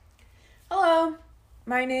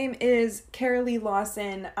My name is Carolee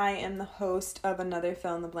Lawson. I am the host of Another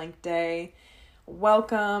Fill in the Blank Day.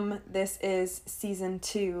 Welcome. This is season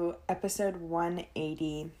 2, episode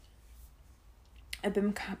 180. I've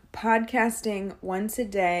been podcasting once a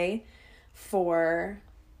day for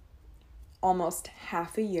almost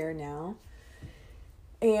half a year now.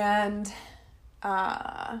 And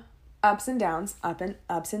ups and downs,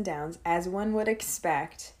 ups and downs, as one would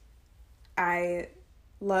expect. I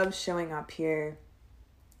love showing up here.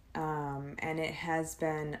 And it has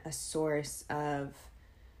been a source of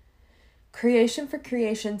creation for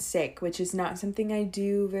creation's sake, which is not something I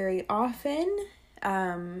do very often.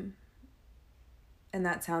 And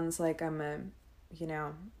that sounds like I'm a,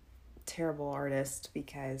 terrible artist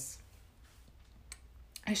because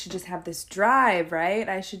I should just have this drive, right?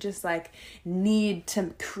 I should just need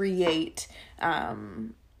to create,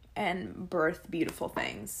 and birth beautiful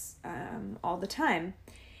things, all the time.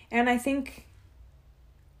 And I think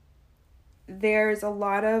there's a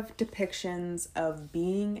lot of depictions of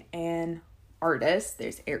being an artist,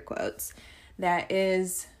 there's air quotes, that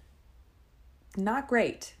is not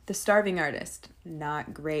great. The starving artist,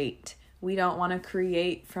 not great. We don't want to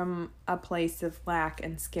create from a place of lack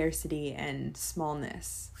and scarcity and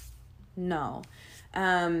smallness. No.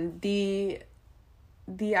 The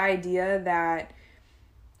idea that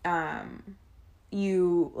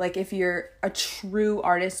if you're a true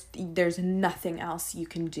artist, there's nothing else you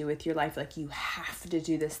can do with your life. You have to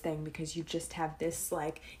do this thing because you just have this,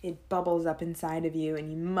 it bubbles up inside of you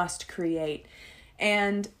and you must create.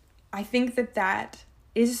 And I think that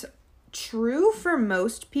is true for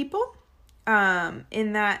most people,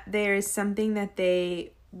 in that there's something that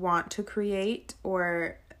they want to create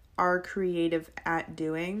or are creative at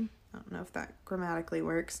doing. I don't know if that grammatically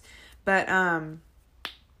works, but,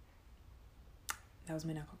 that was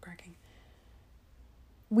my knuckle cracking.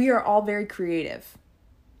 We are all very creative.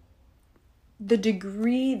 The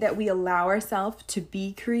degree that we allow ourselves to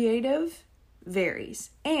be creative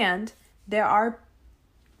varies. And there are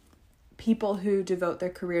people who devote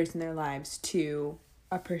their careers and their lives to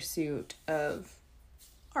a pursuit of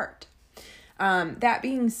art. That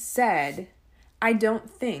being said, I don't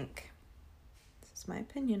think, this is my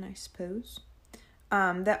opinion, I suppose,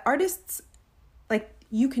 that artists,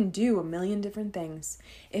 you can do a million different things.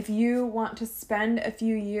 If you want to spend a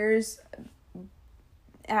few years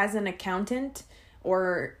as an accountant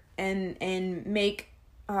and make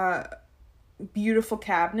beautiful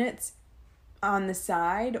cabinets on the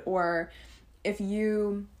side, or if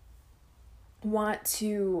you want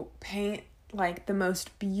to paint the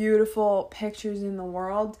most beautiful pictures in the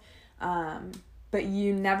world, but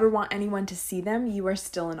you never want anyone to see them, you are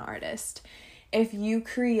still an artist. If you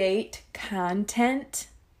create content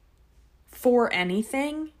for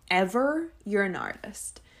anything ever, you're an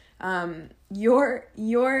artist. Your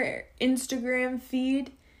Instagram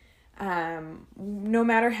feed, no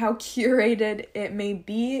matter how curated it may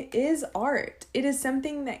be, is art. It is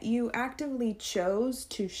something that you actively chose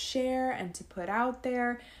to share and to put out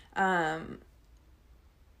there. And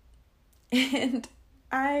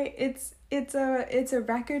it's a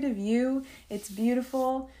record of you. It's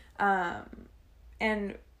beautiful.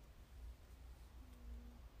 And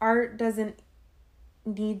art doesn't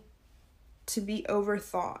need to be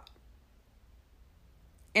overthought.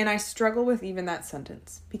 And I struggle with even that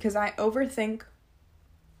sentence because I overthink.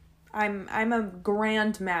 I'm a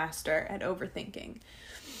grandmaster at overthinking.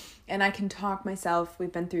 And I can talk myself,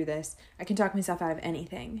 we've been through this, I can talk myself out of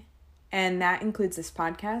anything. And that includes this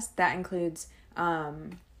podcast. That includes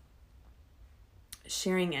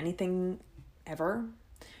sharing anything ever.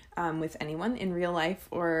 With anyone in real life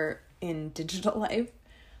or in digital life.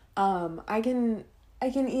 I can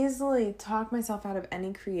easily talk myself out of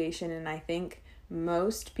any creation, and I think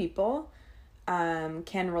most people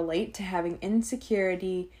can relate to having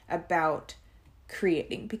insecurity about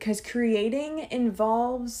creating, because creating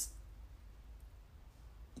involves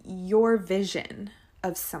your vision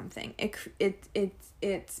of something.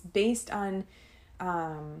 It's based on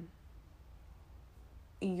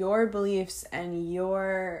your beliefs and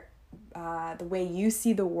your the way you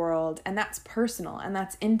see the world, and that's personal and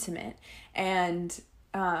that's intimate. And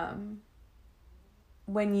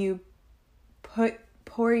when you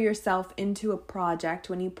pour yourself into a project,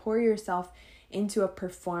 when you pour yourself into a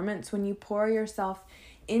performance, when you pour yourself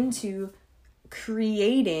into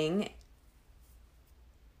creating,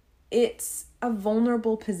 it's a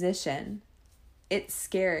vulnerable position. It's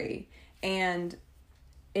scary, and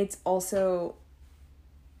it's also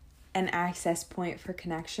an access point for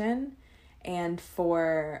connection and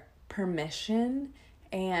for permission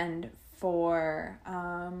and for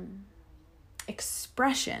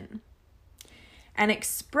expression. And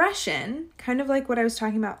expression, kind of like what I was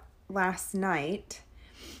talking about last night,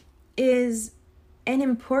 is an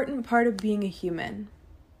important part of being a human,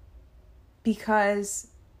 because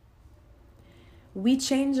we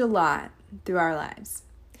change a lot through our lives.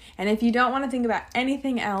 And if you don't want to think about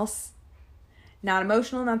anything else, not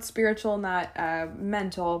emotional, not spiritual, not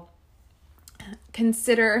mental,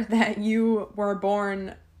 consider that you were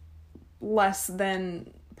born less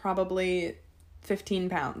than probably 15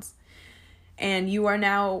 pounds. And you are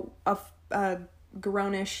now a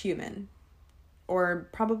grown-ish human, or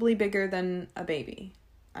probably bigger than a baby.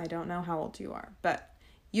 I don't know how old you are, but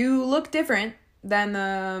you look different than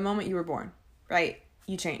the moment you were born, right?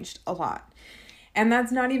 You changed a lot. And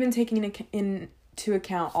that's not even taking into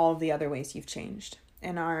account all of the other ways you've changed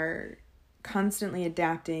and are constantly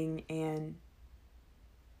adapting and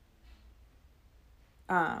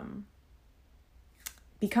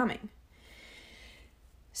becoming.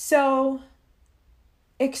 So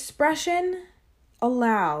expression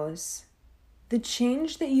allows the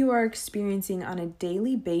change that you are experiencing on a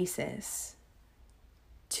daily basis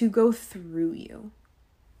to go through you.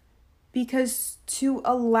 Because to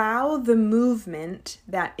allow the movement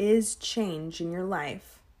that is change in your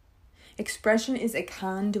life, expression is a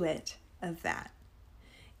conduit of that.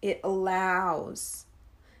 It allows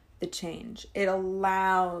the change. It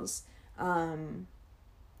allows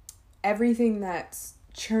everything that's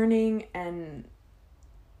churning and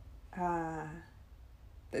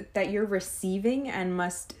that you're receiving and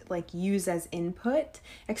must use as input.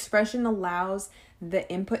 Expression allows the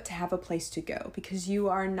input to have a place to go, because you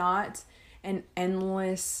are not an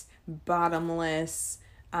endless, bottomless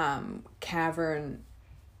cavern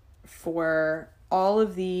for all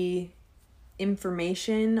of the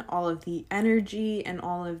information, all of the energy, and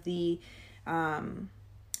all of the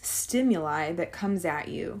stimuli that comes at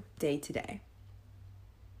you day to day.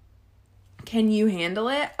 Can you handle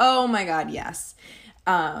it? Oh my God, yes.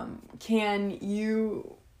 Can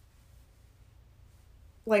you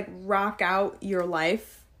rock out your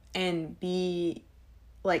life and be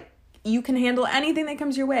you can handle anything that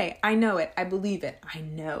comes your way? I know it. I believe it. I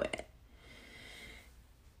know it.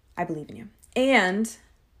 I believe in you. And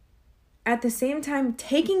at the same time,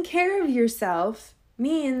 taking care of yourself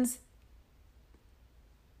means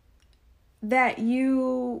that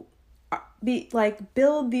you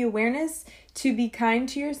build the awareness to be kind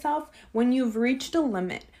to yourself when you've reached a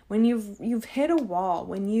limit, when you've hit a wall,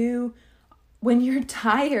 when you're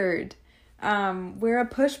tired. We're a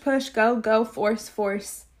push, go,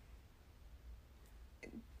 force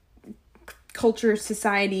culture,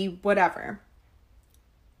 society, whatever.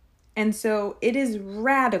 And so it is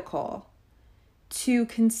radical to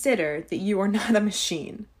consider that you are not a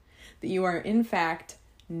machine, that you are in fact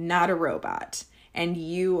not a robot, and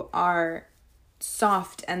you are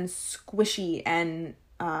soft and squishy and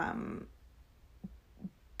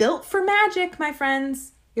built for magic, my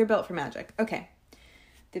friends. You're built for magic. Okay.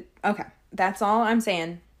 That's all I'm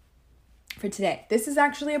saying for today. This is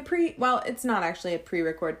actually it's not actually a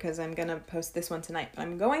pre-record because I'm going to post this one tonight, but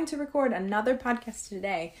I'm going to record another podcast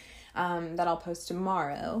today that I'll post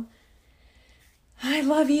tomorrow. I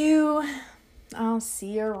love you. I'll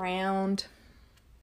see you around.